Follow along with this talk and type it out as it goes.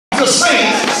the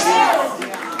saints.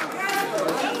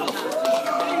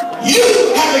 You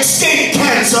have escaped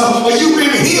cancer, or you've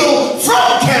been healed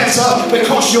from cancer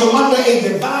because you're under a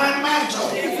divine mantle.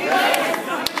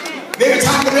 Every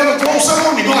time the devil throws something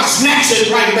on you, God snatch it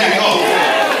right back off.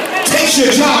 Takes your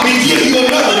job and gives you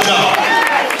another job.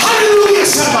 Hallelujah,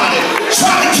 somebody.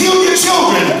 Try to kill your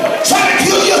children. Try to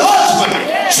kill your husband.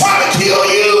 Try to kill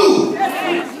you.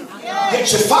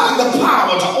 Yet you find the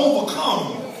power to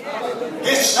overcome.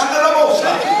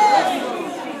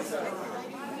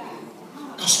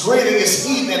 Because greater is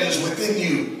he that is within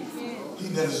you, he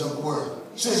that is of the world.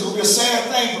 He says it will be a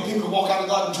sad thing for people to walk out of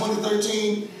God in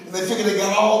 2013 and they figure they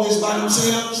got all this by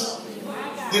themselves.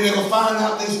 Then they're going to find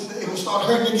out they're going to start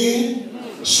hurting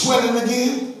again, sweating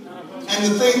again, and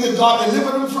the thing that God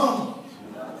delivered them from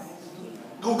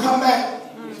going to come back.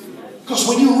 Because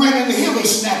when you run into him, he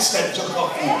snatched that junk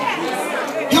off you.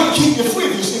 He'll keep you free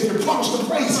if you promise to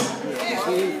praise him.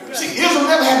 See, Israel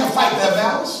never had to fight their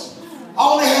battles.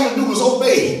 All they had to do was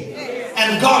obey.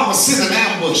 And God was send an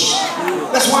ambush.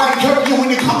 That's why I encourage you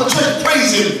when you come to church,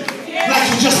 praise him like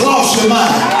you just lost your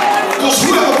mind. Because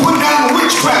whoever put down the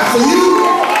witchcraft for you,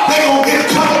 they're going to get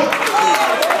cut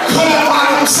out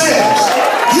by themselves.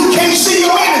 You can't see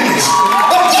your enemies,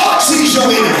 but God sees your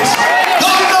enemies.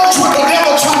 God knows what the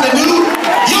devil's trying to do.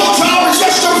 Your job is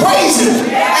just to praise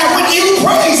him. And when you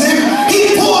praise him,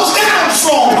 he pulls down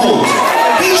strongholds.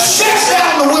 He shuts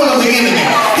down the will of the enemy.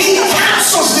 He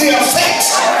cancels the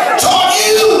effects toward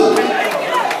you.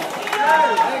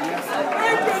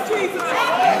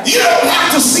 You don't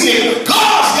have to see it.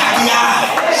 God's got the eyes.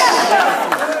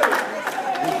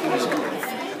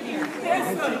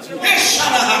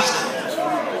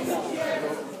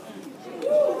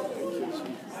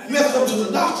 Left them to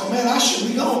the doctor. Man, I should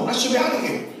be gone. I should be out of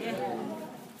here.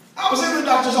 I was in the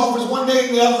doctor's office one day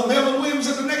and the other. Melvin Williams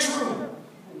in the next room.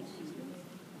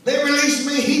 They released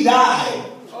me. He died.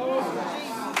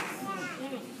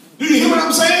 Do you hear what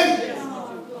I'm saying?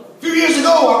 A few years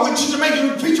ago, I went to Jamaica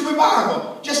to preach a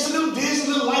revival. Just a little dizzy, a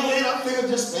little lightheaded. I figured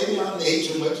just maybe I ate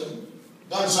too much and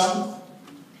done something.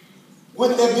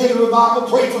 Went there, did a revival,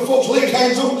 prayed for folks, laid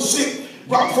hands on the sick,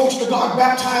 brought folks to God,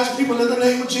 baptized people in the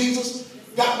name of Jesus.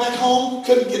 Got back home,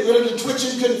 couldn't get rid of the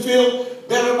twitching, couldn't feel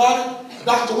better about it. The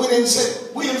doctor went in and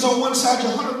said, Williams, on one side,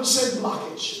 you're 100%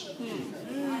 blockage.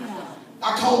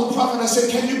 I called the prophet and I said,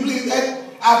 can you believe that?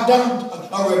 I've done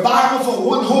a revival for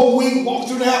one whole week, walked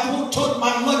through the airport, took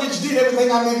my luggage, did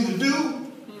everything I needed to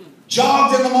do,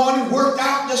 jogged in the morning, worked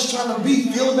out, just trying to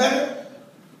feel better,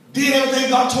 did everything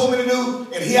God told me to do,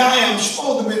 and here I am,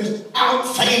 supposed to have been out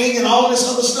fainting and all this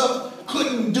other stuff,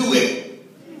 couldn't do it.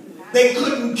 They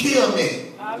couldn't kill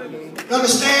me. You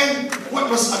understand? What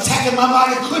was attacking my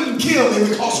body couldn't kill me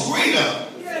because greater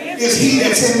is he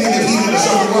that's in me than he that is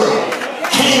of the world.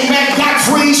 Came back, got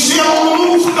free, still on the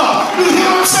move for God. You hear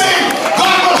what I'm saying?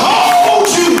 God will hold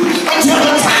you until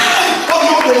the time of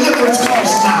your deliverance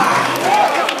comes nigh.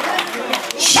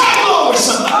 Shout glory,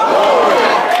 somebody.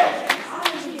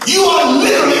 You are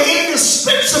literally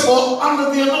indispensable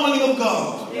under the anointing of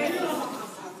God.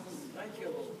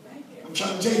 I'm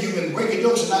trying to tell you, you've been breaking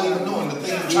yokes and not even knowing the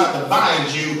thing that tried to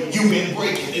bind you, you've been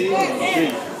breaking it.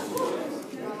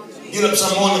 Get up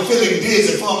some morning feeling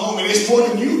dizzy for a moment. It's more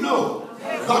than you know.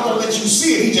 God don't let you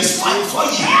see it. He just fight for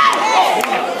you.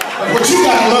 But what you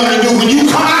got to learn to do when you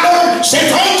come out of it, say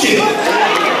thank you.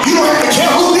 You don't have to care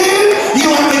who did it.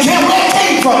 You don't have to care where it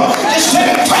came from. Just say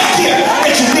thank you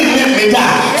that you didn't let me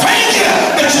die. Thank you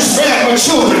that you spared my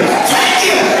children. Thank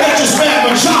you that you spared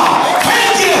my job.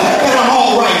 Thank you that I'm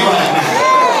all right now.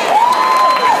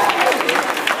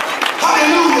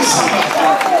 Hallelujah, somebody.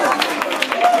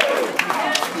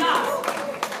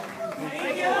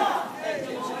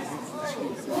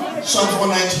 Psalms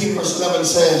 119 verse 11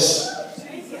 says,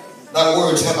 thy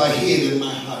words have I hid in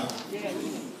my heart,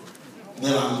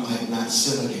 that I might not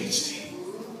sin against thee.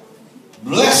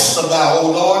 Blessed art thou,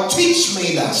 O Lord, teach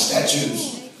me thy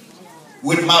statutes.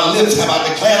 With my lips have I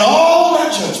declared all thy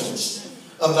judgments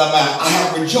of thy mouth. I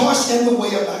have rejoiced in the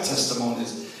way of thy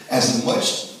testimonies, as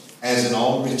much as in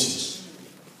all riches.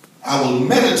 I will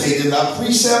meditate in thy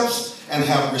precepts and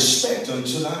have respect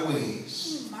unto thy ways.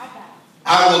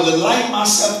 I will delight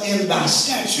myself in thy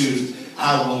statutes.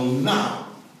 I will not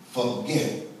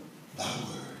forget thy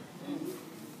word.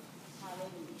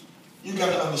 You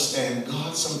got to understand,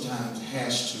 God sometimes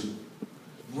has to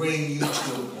bring you to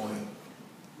a point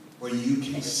where you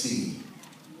can see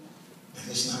that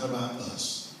it's not about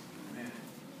us,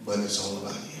 but it's all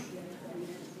about him.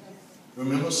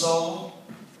 Remember Saul?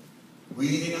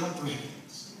 Weeding out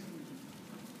threads.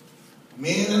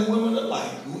 Men and women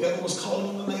alike, whoever was calling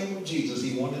on the name of Jesus,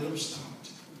 he wanted them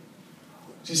stopped.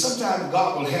 See, sometimes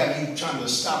God will have you trying to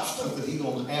stop stuff that He's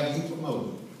going to have you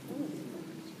promoting.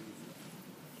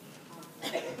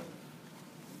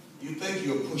 You think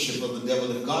you're a pusher for the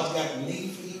devil. If God's got a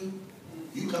need for you,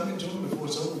 you come into Him before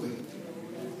it's over with.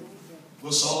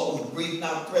 Well, Saul was breathing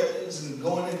out threats and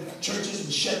going into churches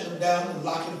and shutting them down and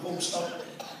locking folks up.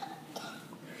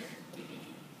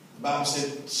 The Bible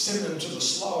said, send them to the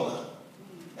slaughter.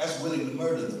 That's willing to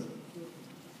murder them.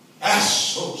 That's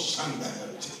so something.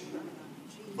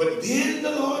 But then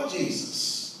the Lord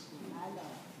Jesus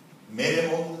met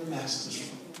him on the Damascus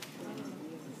road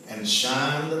and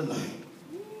shined the light.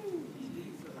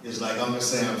 It's like Uncle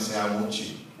Sam say, I want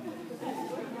you.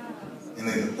 And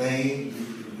then the thing you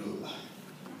can do about it.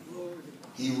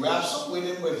 He wraps up with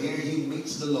him, but here he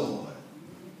meets the Lord.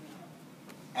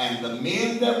 And the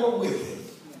men that were with him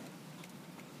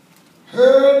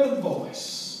heard the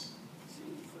voice,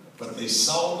 but they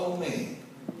saw no man.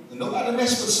 And nobody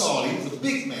messed with Saul. He was a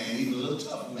big man. He was a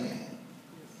tough man.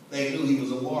 They knew he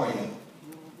was a warrior.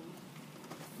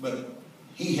 But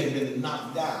he had been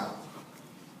knocked down.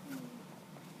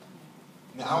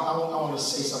 Now, I want to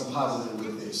say something positive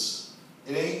with this.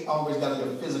 It ain't always got to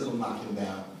be a physical knocking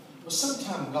down. But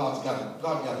sometimes God got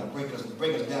to break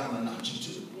us down a notch or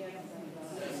two.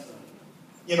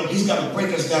 You know, He's got to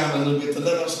break us down a little bit to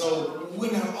let us know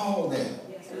we're not all there.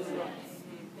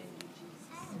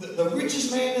 The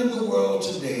richest man in the world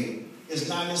today is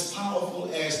not as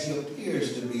powerful as he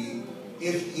appears to be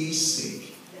if he's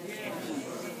sick.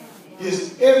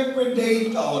 His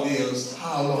everyday thought is,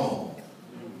 how long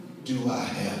do I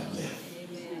have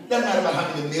left? Doesn't matter about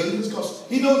how many millions, because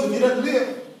he knows if he doesn't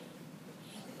live,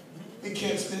 he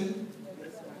can't spend it.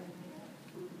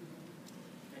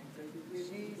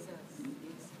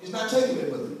 He's not taking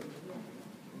it with him.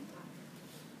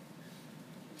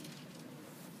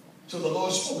 So the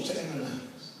Lord spoke to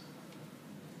Ananias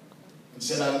and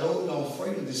said, I know you're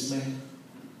afraid of this man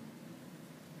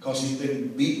because he's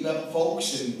been beating up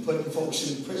folks and putting folks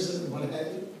in prison and what have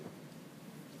you.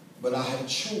 But I have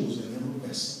chosen him a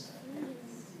vessel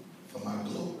for my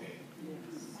glory.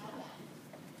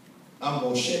 I'm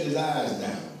going to shut his eyes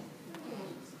down.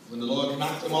 When the Lord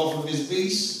knocked him off of his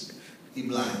beast, he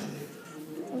blinded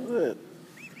him.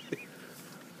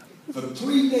 For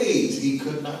 3 days he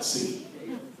could not see.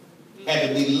 Had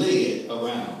to be led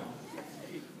around.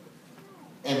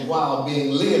 And while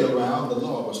being led around, the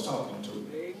Lord was talking to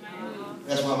him.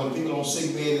 That's why when people don't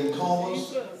sick bed and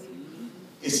comas,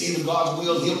 it's either God's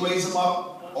will, He'll raise them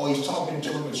up, or He's talking to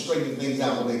them and straightening things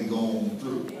out when they can go on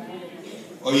through.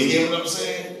 Or you hear what I'm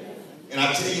saying? And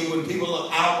I tell you, when people are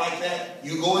out like that,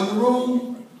 you go in the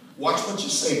room, watch what you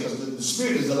say, because the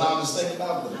Spirit is the loudest thing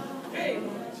about them.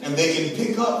 And they can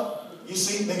pick up, you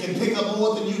see, they can pick up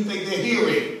more than you think they're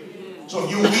hearing. So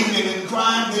if you're weeping and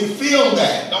crying, they feel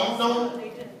that. Don't.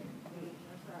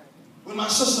 When my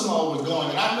sister-in-law was going,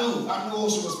 and I knew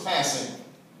she was passing,